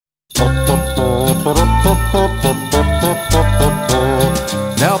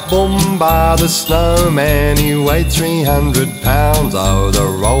Now Boombah the Snowman, he weighed 300 pounds. Oh, the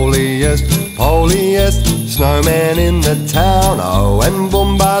rolliest, poliest snowman in the town. Oh, and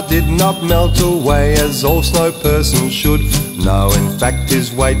Boombah did not melt away as all snow persons should. No, in fact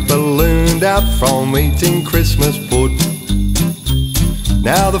his weight ballooned out from eating Christmas pud.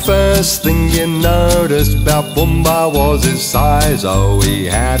 Now the first thing you noticed about Boombah was his size. Oh, he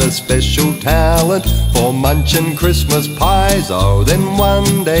had a special talent for munching Christmas pies. Oh, then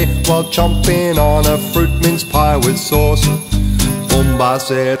one day, while chomping on a fruit mince pie with sauce, Boombah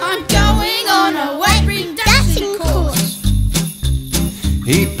said, "I'm going on a weight reduction course."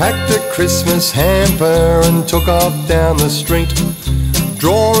 He packed a Christmas hamper and took off down the street,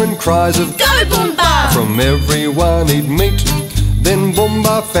 drawing cries of "Go Boombah!" from everyone he'd meet. Then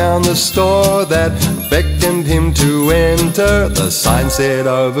Boombah found the store that beckoned him to enter. The sign said,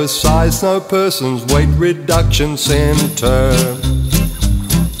 "Oversized snow person's weight reduction center."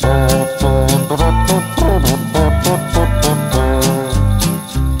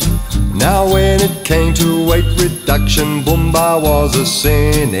 Now when it came to weight reduction, Boombah was a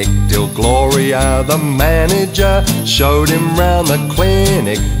cynic, till Gloria, the manager, showed him round the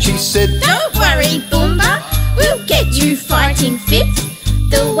clinic. She said, "Don't worry Boombah, we'll get you fighting fit.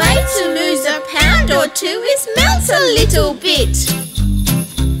 The way to lose a pound or two is melt a little bit."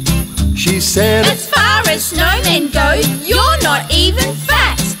 She said, "As far as snowmen go, you're not even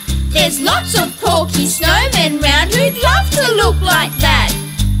fat. There's lots of porky snowmen round who'd love to look like that."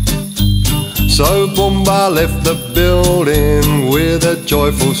 So Boombah left the building with a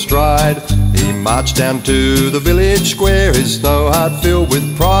joyful stride. He marched down to the village square, his snow heart filled with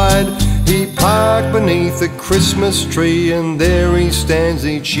pride. He parked beneath the Christmas tree, and there he stands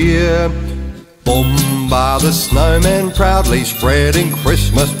each year, Boombah the Snowman, proudly spreading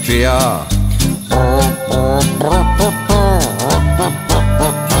Christmas cheer.